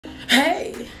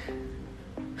Hey,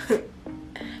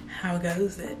 how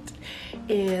goes it?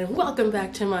 And welcome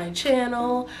back to my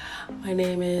channel. My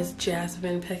name is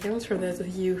Jasmine Pickens, for those of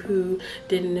you who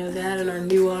didn't know that and are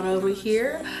new on over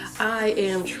here. I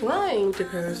am trying to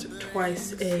post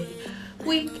twice a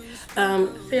week,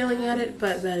 failing at it,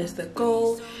 but that is the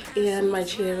goal. And my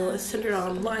channel is centered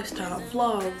on lifestyle,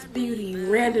 vlogs, beauty,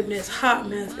 randomness, hot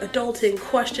mess, adulting,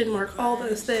 question mark, all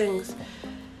those things,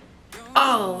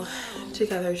 all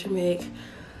together to make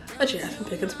a Jasmine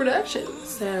Pickens production.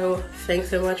 So thanks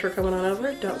so much for coming on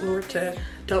over.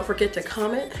 Don't forget to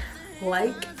comment,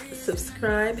 like,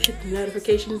 subscribe, hit the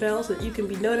notification bell so that you can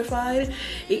be notified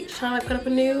each time I put up a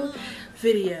new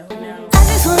video. Now, I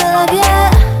just wanna love ya.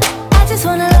 I just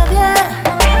wanna love ya.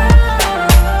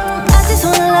 I just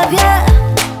wanna love ya.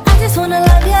 I just wanna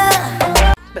love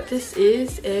ya. but this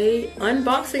is a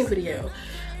unboxing video.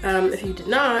 If you did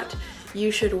not,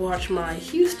 you should watch my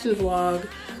Houston vlog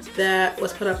that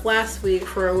was put up last week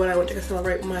for when I went to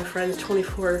celebrate my friend's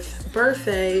 24th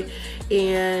birthday,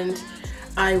 and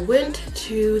I went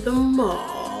to the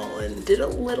mall and did a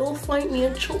little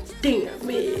financial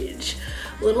damage,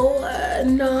 little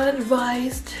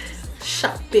non-advised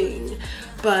shopping,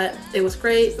 but it was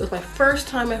great. It was my first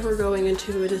time ever going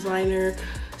into a designer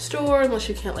store, unless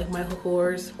you count like Michael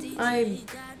Kors. I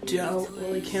don't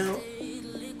really count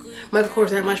Michael Kors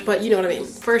that much, but you know what I mean.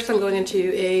 First time going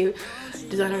into a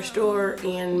designer store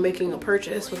and making a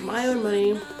purchase with my own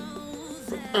money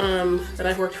that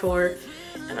I've worked for,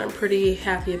 and I'm pretty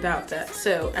happy about that.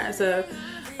 So as a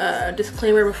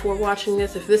disclaimer before watching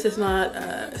this, if this is not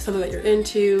something that you're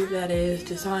into, that is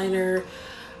designer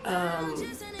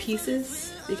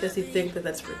pieces, because you think that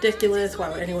that's ridiculous, why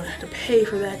would anyone have to pay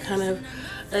for that kind of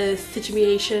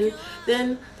situation,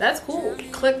 then that's cool.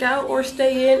 Click out or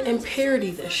stay in and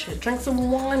parody this shit. Drink some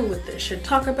wine with this shit.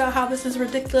 Talk about how this is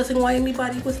ridiculous and why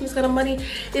anybody with this kind of money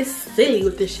is silly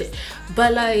with this shit.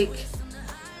 But like,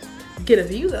 get a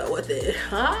view though with it.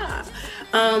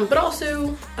 But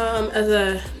also,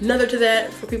 as another to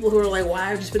that, for people who are like, why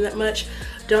have you spent that much?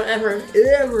 Don't ever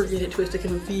get it twisted,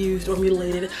 confused, or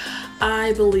mutilated.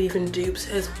 I believe in dupes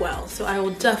as well. So I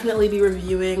will definitely be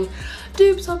reviewing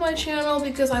dupes on my channel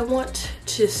because I want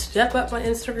to step up my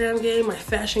Instagram game, my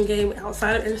fashion game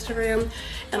outside of Instagram.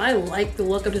 And I like the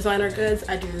look of designer goods.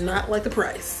 I do not like the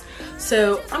price.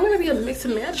 So I'm gonna be a mix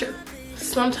and matcher.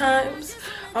 Sometimes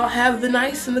I'll have the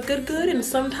nice and the good, and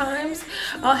sometimes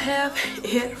I'll have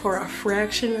it for a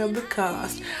fraction of the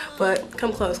cost. But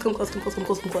come close, come close, come close, come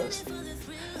close, come close.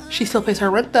 She still pays her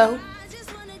rent though.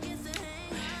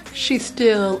 She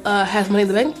still has money in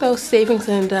the bank though, savings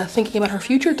and thinking about her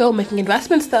future though, making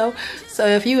investments though. So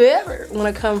if you ever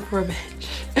want to come for a bitch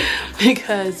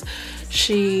because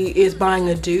she is buying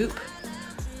a dupe,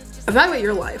 evaluate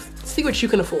your life. See what you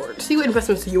can afford. See what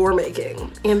investments you're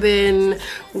making. And then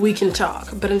we can talk.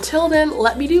 But until then,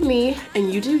 let me do me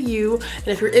and you do you. And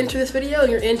if you're into this video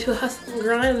and you're into a hustle and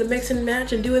grind and a mix and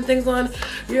match and doing things on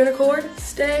your own accord,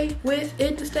 stay with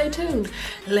it and stay tuned.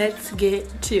 Let's get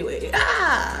to it.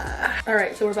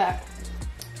 Alright, so we're back.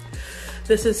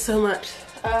 This is so much.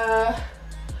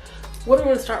 What do we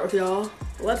want to start with, y'all?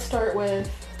 Let's start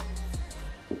with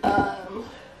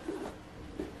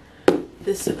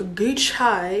this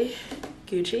Gucci,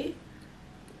 getting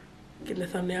the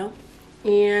thumbnail.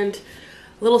 And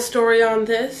a little story on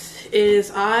this is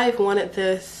I've wanted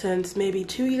this since maybe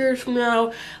 2 years from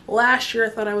now. Last year I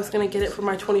thought I was gonna get it for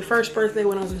my 21st birthday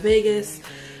when I was in Vegas.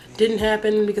 Didn't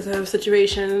happen because of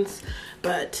situations,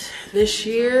 but this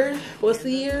year was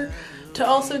the year to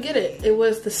also get it. It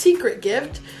was the secret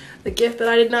gift. The gift that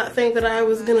I did not think that I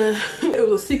was gonna, it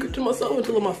was a secret to myself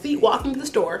until my feet walked into the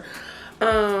store.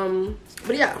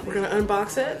 But yeah, we're gonna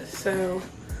unbox it. So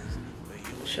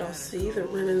y'all see the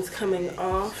ribbon's coming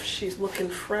off. She's looking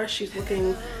fresh, she's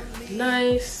looking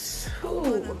nice.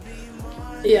 Ooh.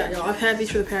 Yeah, y'all, I've had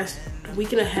these for the past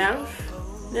week and a half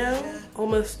now,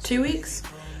 almost 2 weeks.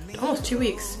 Almost 2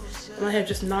 weeks. And I have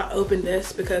just not opened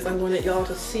this because I wanted y'all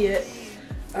to see it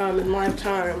in live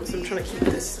time. So I'm trying to keep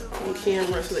this on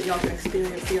camera so that y'all can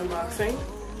experience the unboxing.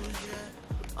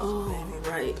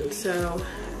 Alright, so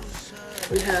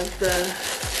we have the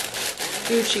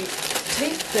Gucci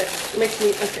tape that makes me,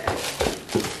 okay.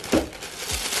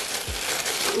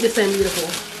 This ain't beautiful.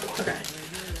 Okay.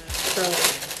 So,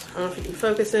 I don't know if you can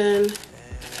focus in.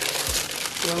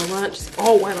 You want lunch? It's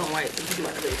all white on white. So you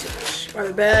might have too much. By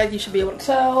the bag, you should be able to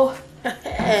tell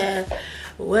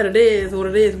what it is,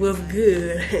 what's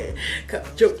good.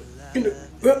 Joke.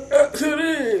 So it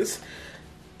is.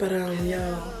 But,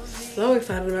 y'all, so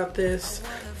excited about this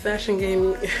fashion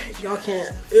game. Y'all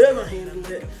can't ever handle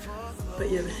it. But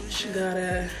yeah, bitch,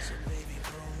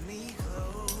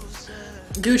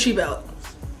 Gucci belt.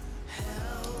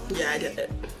 Yeah, I did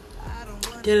it.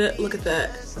 Did it. Look at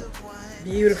that.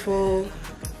 Beautiful.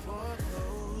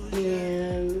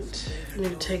 And I need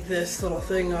to take this little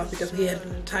thing off because we had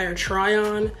an entire try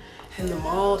on in the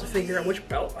mall to figure out which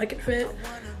belt I could fit.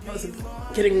 I was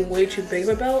getting way too big of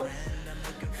a belt.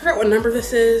 I forgot what number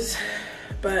this is,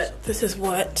 but this is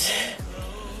what,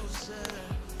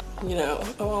 you know,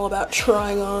 I'm all about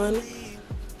trying on.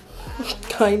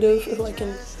 Kind of, if I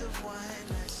can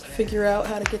figure out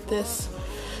how to get this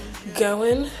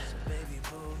going.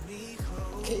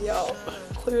 Okay, y'all,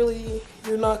 clearly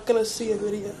you're not gonna see a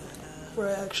video where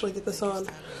I actually get this on.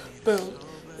 Boom.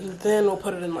 And then we'll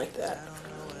put it in like that.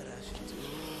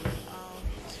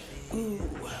 Ooh.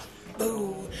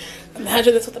 Ooh.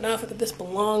 Imagine this with an outfit that this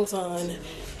belongs on.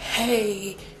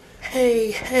 Hey.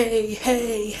 Hey, hey,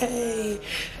 hey, hey.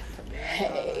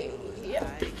 Hey.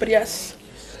 But yes,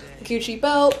 Gucci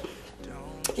belt.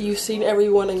 You've seen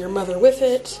everyone and your mother with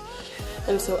it.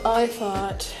 And so I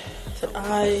thought that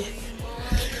I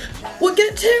would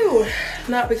get two.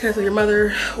 Not because of your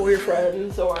mother or your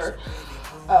friends or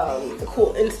the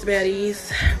cool Insta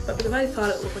baddies, but because I thought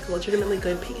it looked like a legitimately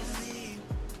good piece.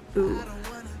 Ooh.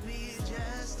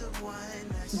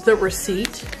 The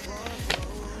receipt.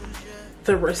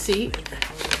 The receipt.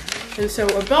 And so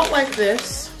a belt like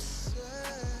this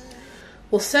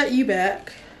will set you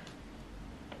back.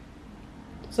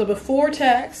 So before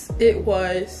tax, it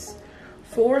was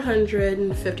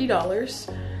 $450.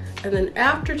 And then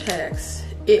after tax,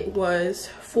 it was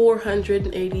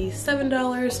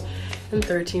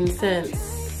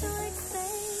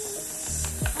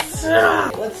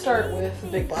 $487.13. Let's start with the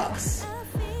big box.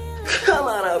 Come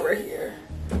on over here.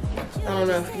 I don't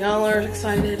know if y'all are as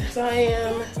excited as I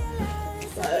am,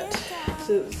 but this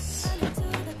is,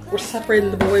 we're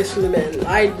separating the boys from the men.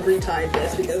 I retied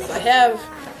this because I had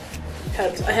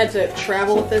to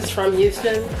travel with this from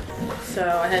Houston, so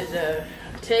I had to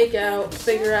take out,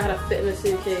 figure out how to fit in a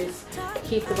suitcase,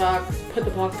 keep the box, put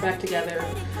the box back together,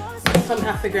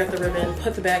 somehow figure out the ribbon,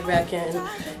 put the bag back in.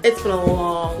 It's been a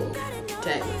long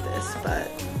day with this, but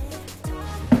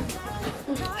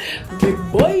big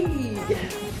boy.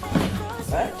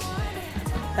 But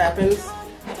happens.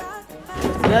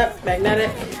 Lift it up,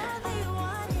 magnetic.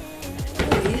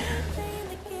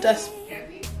 Dust.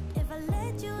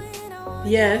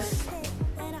 Yes.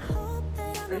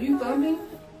 Are you filming?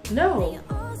 No.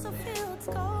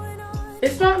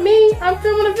 It's not me. I'm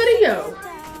filming a video.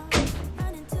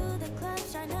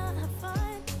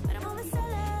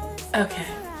 Okay.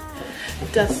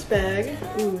 Dust bag.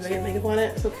 Ooh, I get makeup on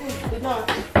it. So probably not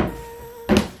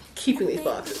keeping these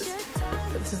boxes.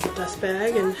 But this is the dust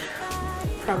bag, and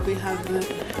probably have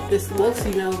this looks,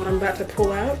 you know, what I'm about to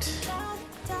pull out.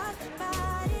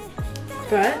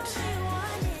 But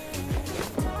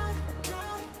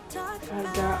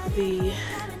I've got the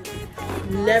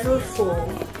Never Full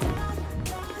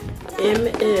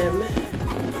MM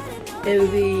in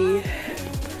the,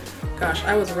 gosh,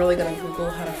 I was really gonna Google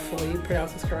how to fully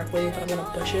pronounce this correctly, but I'm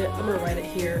gonna butcher it. I'm gonna write it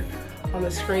here on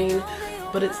the screen,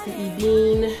 but it's the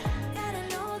Eviction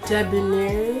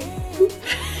Debonair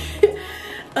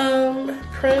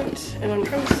print, and I'm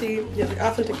trying to see, yeah, the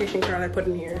authentication card I put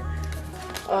in here.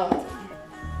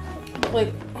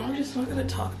 Like, I'm just not gonna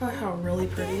talk about how really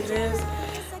pretty it is.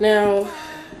 Now,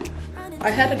 I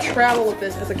had to travel with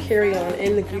this as a carry-on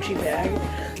in the Gucci bag,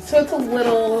 so it's a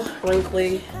little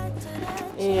wrinkly,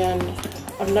 and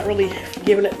I'm not really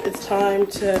giving it its time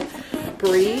to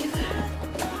breathe.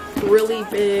 Really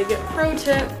big pro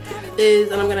tip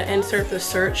is, and I'm gonna insert the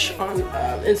search on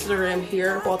Instagram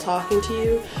here while talking to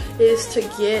you, is to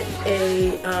get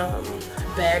a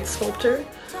bag sculptor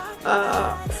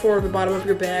for the bottom of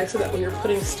your bag, so that when you're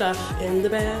putting stuff in the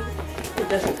bag, it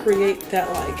doesn't create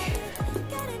that like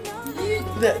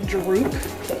that droop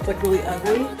that's like really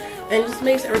ugly, and just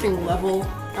makes everything level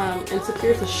and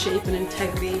secures the shape and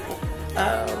integrity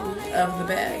of the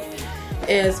bag.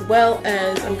 As well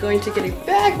as I'm going to get a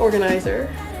bag organizer,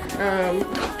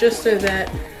 just so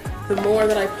that the more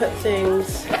that I put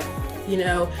things, you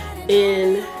know,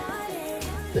 in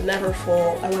the Never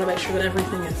Full, I want to make sure that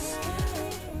everything is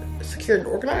secure and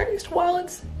organized while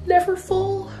it's never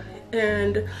full.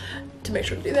 And to make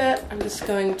sure to do that, I'm just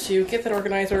going to get that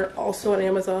organizer also on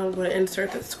Amazon. I'm going to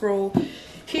insert that scroll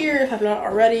here if I've not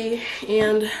already,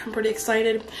 and I'm pretty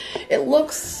excited. It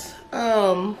looks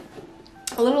a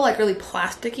little like really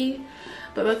plasticky,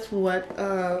 but that's what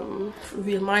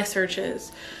via my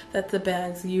searches that the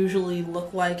bags usually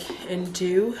look like and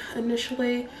do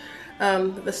initially.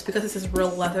 Because this is real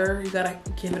leather, you gotta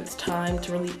give it its time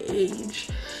to really age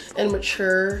and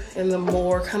mature, and the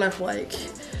more kind of like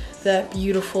that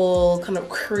beautiful kind of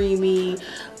creamy,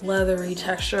 leathery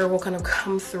texture will kind of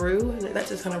come through, and that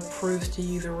just kind of proves to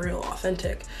you the real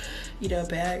authentic, you know,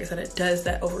 bag, is that it does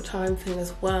that over time thing,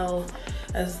 as well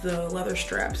as the leather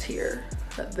straps here,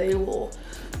 that they will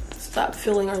stop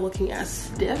feeling or looking as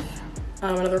stiff.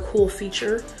 Another cool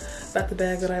feature about the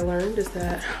bag that I learned is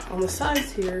that on the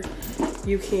sides here,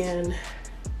 you can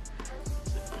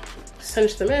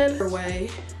cinch them in a way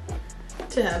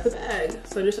to have the bag.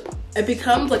 So just, it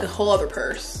becomes like a whole other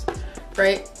purse,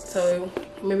 right? So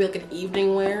maybe like an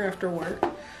evening wear after work,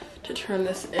 to turn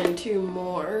this into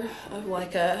more of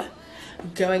like a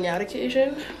going out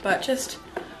occasion, but just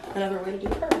another way to do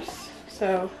purse.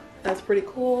 So that's pretty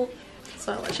cool.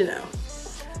 So I'll let you know.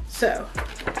 So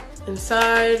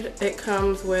inside it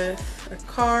comes with a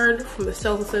card from the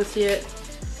sales associate,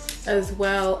 as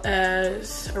well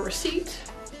as a receipt.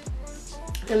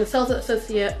 And the sales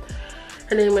associate,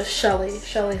 her name was Shelly.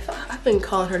 Shelly, I've been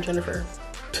calling her Jennifer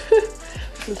this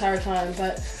entire time,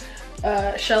 but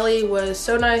Shelly was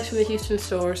so nice from the Houston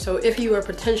store. So if you are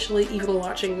potentially even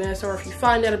watching this, or if you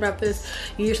find out about this,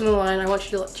 you use on the line, I want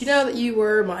you to let you know that you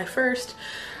were my first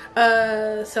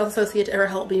sales associate to ever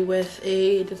help me with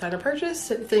a designer purchase.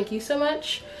 So thank you so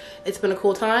much. It's been a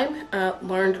cool time.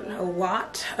 Learned a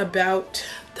lot about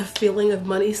the feeling of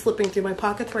money slipping through my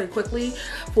pockets very quickly,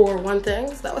 for one thing.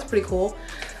 So that was pretty cool.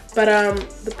 But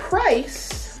the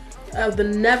price of the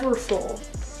Never Full,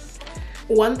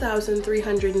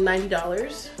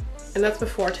 $1,390, and that's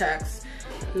before tax,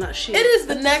 not shipped. It is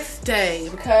the next day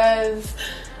because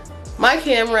my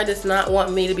camera does not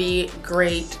want me to be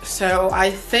great. So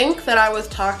I think that I was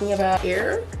talking about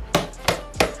here.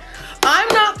 I'm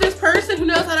not this person who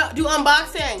knows how to do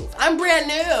unboxings. I'm brand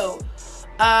new.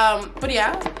 But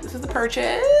yeah, this is the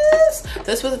purchase.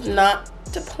 This was not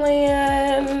to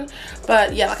plan,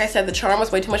 but yeah, like I said, the charm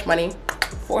was way too much money.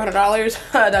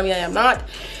 $400, dummy I am not.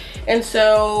 And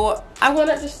so I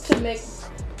wanted just to make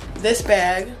this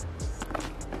bag.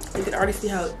 You can already see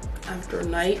how after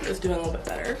night it's doing a little bit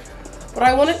better, but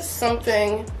I wanted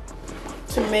something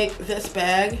to make this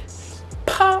bag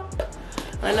pop.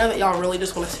 And I know that y'all really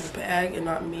just want to see the bag and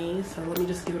not me, so let me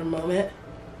just give it a moment.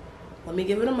 Let me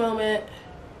give it a moment.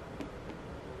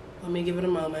 Let me give it a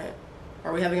moment.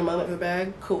 Are we having a moment for the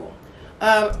bag? Cool.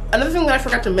 Another thing that I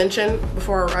forgot to mention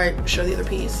before I show the other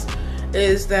piece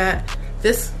is that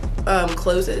this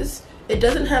closes. It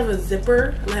doesn't have a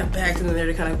zipper, and I have bags in there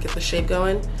to kind of get the shape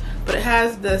going, but it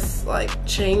has this like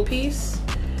chain piece,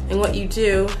 and what you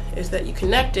do is that you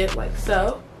connect it like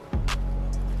so,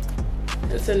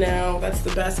 and so now that's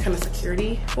the best kind of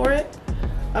security for it.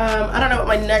 I don't know what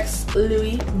my next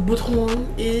Louis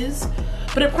Vuitton is,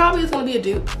 but it probably is going to be a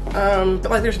dupe. But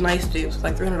like there's nice dupes,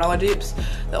 like $300 dupes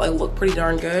that like look pretty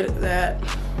darn good that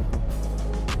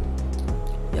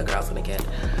your girl's gonna get.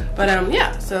 But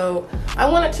yeah, so I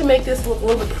wanted to make this look a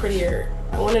little bit prettier.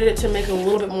 I wanted it to make a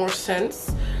little bit more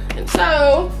sense. And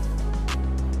so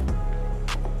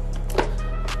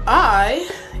I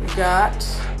got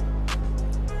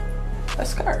a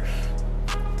scarf.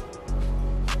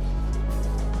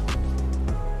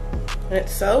 And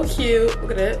it's so cute.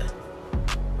 Look at it.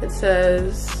 It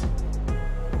says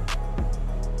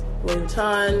Louis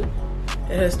Vuitton.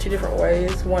 It has two different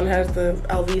ways. One has the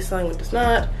LV sign, one does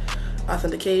not.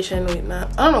 Authentication, I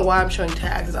don't know why I'm showing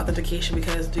tags as authentication,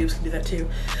 because dupes can do that too.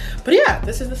 But yeah,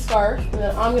 this is the scarf, and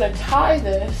then I'm gonna tie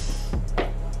this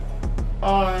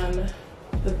on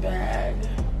the bag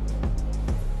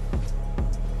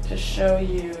to show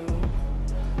you.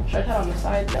 Should I tie it on the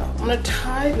side? No. I'm gonna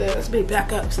tie this, let me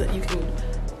back up so that you can,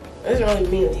 it doesn't really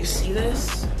mean that you see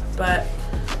this, but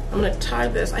I'm gonna tie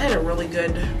this. I had a really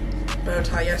good bow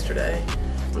tie yesterday,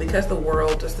 because the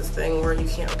world does this thing where you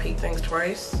can't repeat things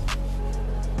twice.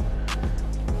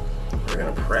 We're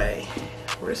gonna pray.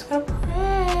 We're just gonna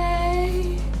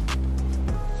pray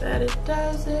that it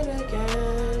does it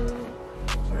again,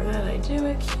 or that I do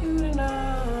it cute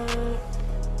enough.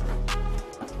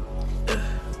 Ugh,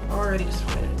 already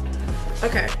disappointed.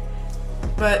 Okay,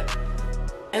 but,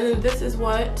 and then this is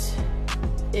what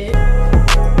it,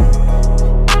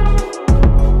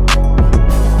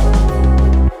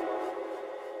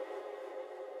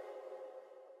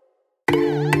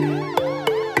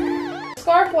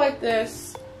 scarf like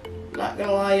this, not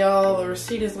gonna lie y'all, the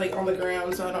receipt is like on the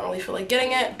ground, so I don't really feel like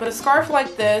getting it, but a scarf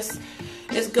like this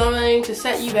is going to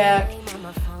set you back,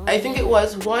 I think it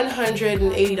was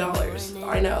 $180.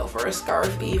 I know, for a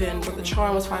scarf even, but the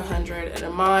charm was $500, and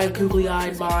in my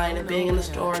googly-eyed mind and being in the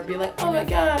store and being like, oh my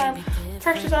god, I'm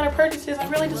fresh designer purchases, I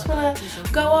really just want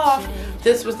to go off.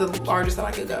 This was the largest that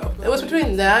I could go. It was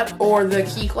between that or the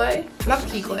key clay. Not the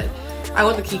key clay. I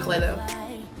want the key clay though.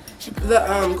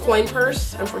 the coin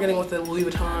purse. I'm forgetting what the Louis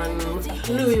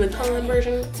Vuitton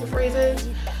version of the phrase is.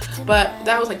 But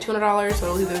that was like $200, so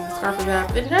it was either the scarf or that.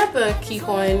 It didn't have the key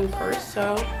coin purse,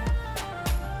 so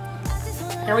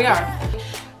here we are.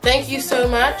 Thank you so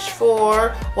much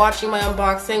for watching my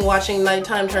unboxing, watching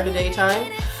nighttime turn to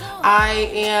daytime.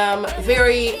 I am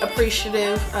very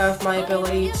appreciative of my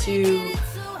ability to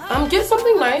get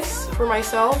something nice for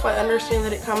myself. I understand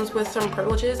that it comes with some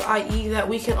privileges, i.e. that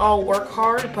we can all work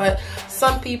hard, but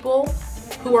some people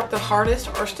who work the hardest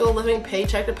are still living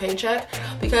paycheck to paycheck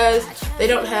because they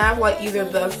don't have like either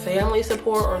the family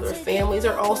support or their families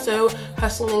are also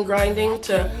hustling and grinding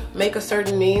to make a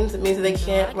certain means. It means that they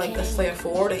can't like necessarily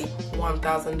afford a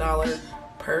 $1,000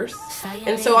 purse.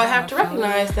 And so I have to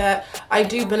recognize that I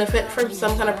do benefit from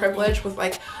some kind of privilege with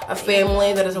like a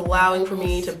family that is allowing for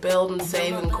me to build and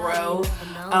save and grow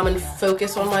and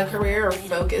focus on my career or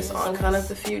focus on kind of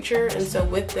the future. And so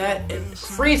with that, it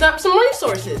frees up some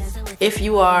resources. If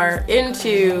you are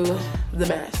into the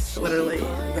mess, literally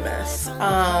the mess,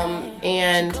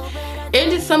 and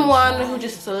into someone who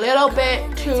just a little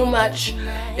bit too much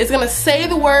is gonna say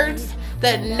the words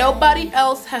that nobody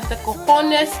else has the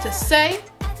cojones to say,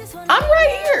 I'm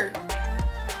right here.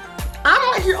 I'm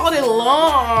right here all day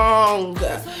long.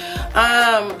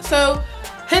 So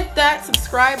hit that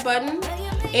subscribe button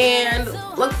and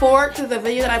look forward to the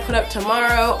video that I put up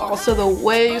tomorrow. Also, the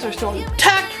waves are still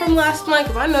intact from last night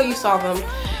because I know you saw them.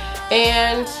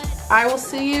 And I will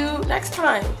see you next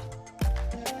time.